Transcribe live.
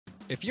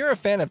If you're a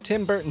fan of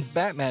Tim Burton's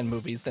Batman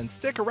movies, then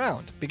stick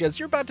around, because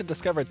you're about to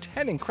discover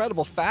 10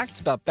 incredible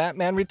facts about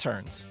Batman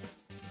Returns.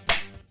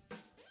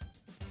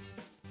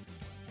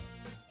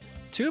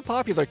 Two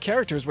popular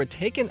characters were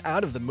taken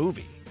out of the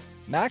movie.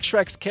 Max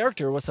Shreck's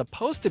character was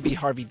supposed to be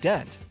Harvey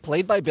Dent,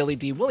 played by Billy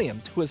D.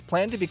 Williams, who was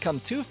planned to become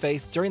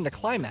Two-Face during the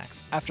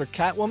climax after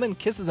Catwoman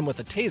kisses him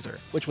with a taser,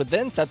 which would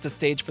then set the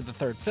stage for the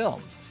third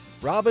film.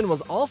 Robin was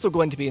also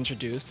going to be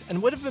introduced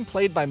and would have been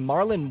played by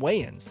Marlon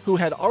Wayans, who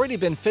had already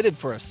been fitted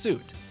for a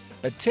suit.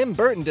 But Tim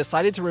Burton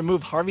decided to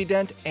remove Harvey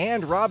Dent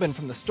and Robin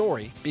from the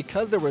story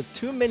because there were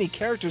too many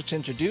characters to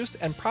introduce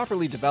and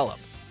properly develop.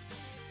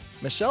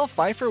 Michelle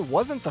Pfeiffer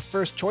wasn't the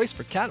first choice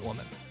for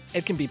Catwoman.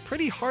 It can be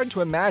pretty hard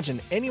to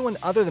imagine anyone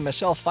other than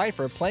Michelle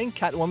Pfeiffer playing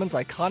Catwoman's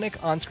iconic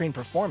on-screen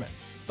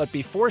performance. But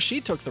before she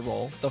took the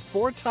role, the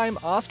four-time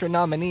Oscar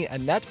nominee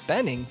Annette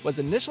Bening was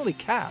initially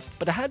cast,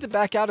 but had to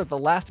back out at the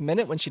last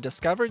minute when she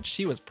discovered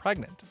she was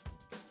pregnant.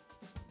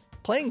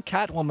 Playing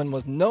Catwoman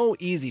was no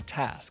easy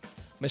task.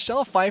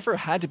 Michelle Pfeiffer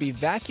had to be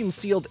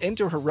vacuum-sealed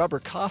into her rubber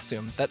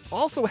costume that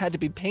also had to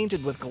be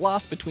painted with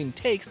gloss between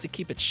takes to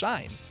keep it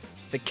shine.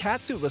 The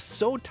catsuit was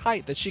so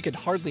tight that she could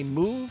hardly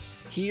move,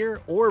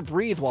 hear, or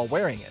breathe while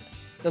wearing it.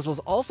 This was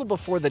also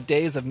before the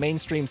days of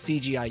mainstream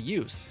CGI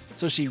use,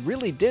 so she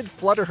really did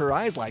flutter her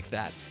eyes like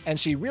that, and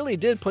she really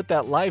did put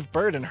that live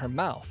bird in her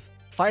mouth.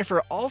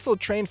 Pfeiffer also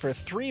trained for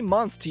 3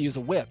 months to use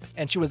a whip,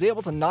 and she was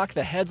able to knock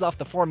the heads off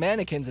the 4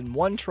 mannequins in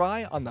one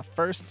try on the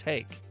first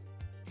take.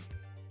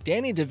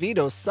 Danny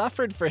DeVito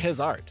suffered for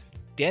his art.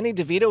 Danny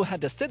DeVito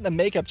had to sit in the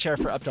makeup chair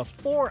for up to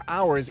 4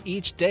 hours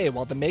each day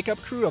while the makeup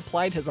crew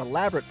applied his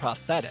elaborate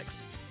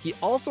prosthetics. He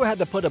also had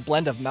to put a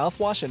blend of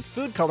mouthwash and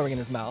food coloring in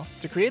his mouth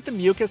to create the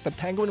mucus the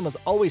Penguin was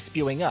always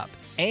spewing up,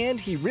 and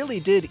he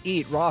really did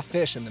eat raw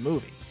fish in the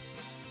movie.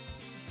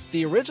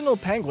 The original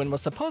Penguin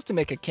was supposed to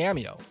make a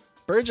cameo.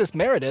 Burgess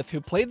Meredith,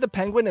 who played the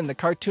Penguin in the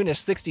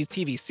cartoonish 60s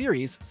TV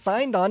series,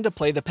 signed on to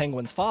play the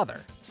Penguin's father.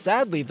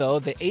 Sadly though,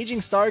 the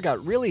aging star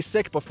got really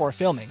sick before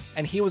filming,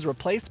 and he was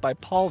replaced by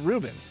Paul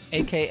Reubens,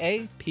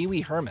 aka Pee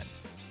Wee Herman.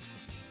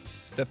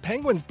 The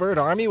Penguin's bird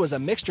army was a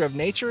mixture of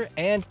nature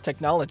and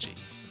technology.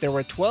 There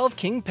were 12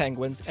 king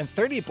penguins and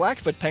 30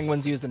 Blackfoot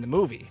penguins used in the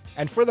movie,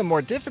 and for the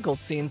more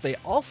difficult scenes they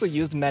also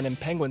used men in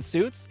penguin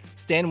suits,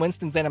 Stan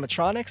Winston's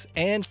animatronics,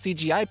 and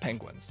CGI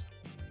penguins.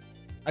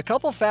 A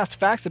couple fast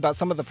facts about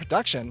some of the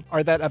production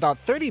are that about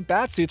 30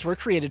 batsuits were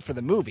created for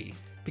the movie,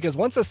 because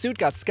once a suit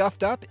got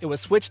scuffed up, it was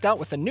switched out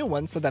with a new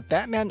one so that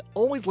Batman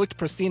always looked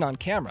pristine on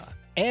camera.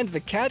 And the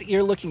cat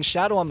ear looking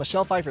shadow on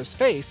Michelle Pfeiffer's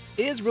face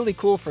is really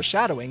cool for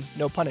shadowing,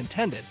 no pun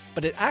intended,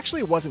 but it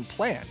actually wasn't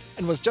planned,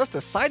 and was just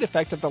a side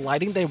effect of the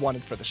lighting they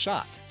wanted for the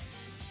shot.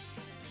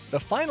 The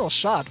final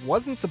shot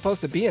wasn't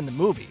supposed to be in the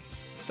movie.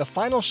 The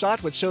final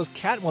shot, which shows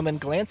Catwoman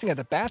glancing at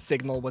the bat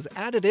signal, was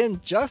added in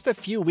just a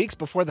few weeks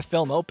before the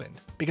film opened,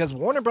 because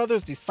Warner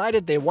Brothers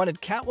decided they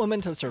wanted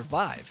Catwoman to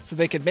survive so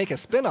they could make a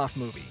spin-off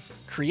movie.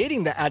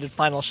 Creating the added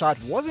final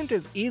shot wasn't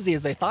as easy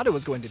as they thought it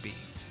was going to be,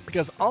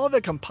 because all of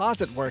the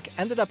composite work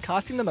ended up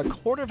costing them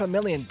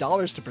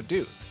 $250,000 to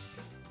produce.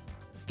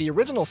 The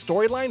original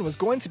storyline was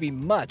going to be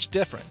much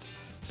different.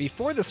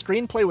 Before the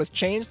screenplay was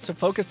changed to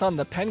focus on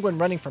the Penguin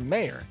running for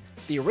mayor,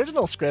 the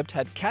original script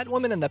had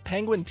Catwoman and the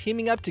Penguin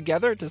teaming up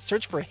together to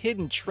search for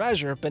hidden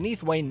treasure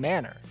beneath Wayne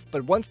Manor.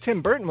 But once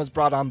Tim Burton was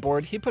brought on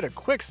board, he put a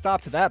quick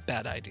stop to that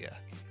bad idea.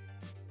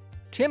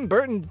 Tim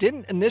Burton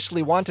didn't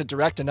initially want to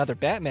direct another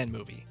Batman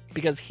movie,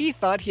 because he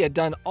thought he had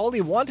done all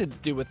he wanted to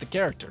do with the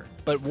character.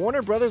 But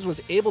Warner Brothers was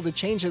able to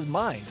change his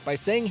mind by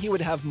saying he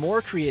would have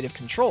more creative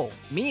control,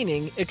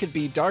 meaning it could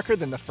be darker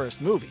than the first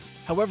movie.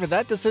 However,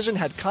 that decision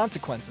had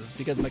consequences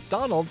because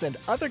McDonald's and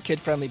other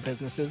kid-friendly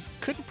businesses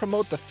couldn't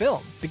promote the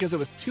film because it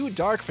was too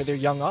dark for their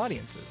young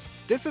audiences.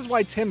 This is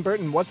why Tim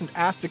Burton wasn't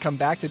asked to come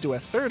back to do a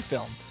third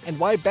film, and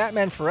why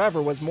Batman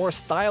Forever was more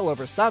style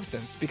over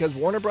substance, because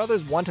Warner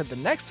Brothers wanted the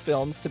next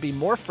films to be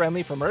more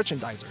friendly for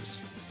merchandisers.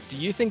 Do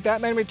you think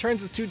Batman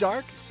Returns is too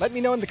dark? Let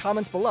me know in the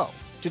comments below.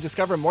 To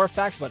discover more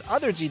facts about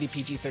other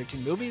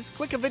GDPG-13 movies,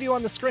 click a video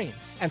on the screen,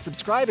 and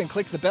subscribe and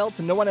click the bell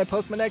to know when I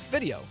post my next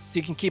video, so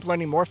you can keep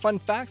learning more fun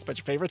facts about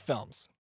your favorite films.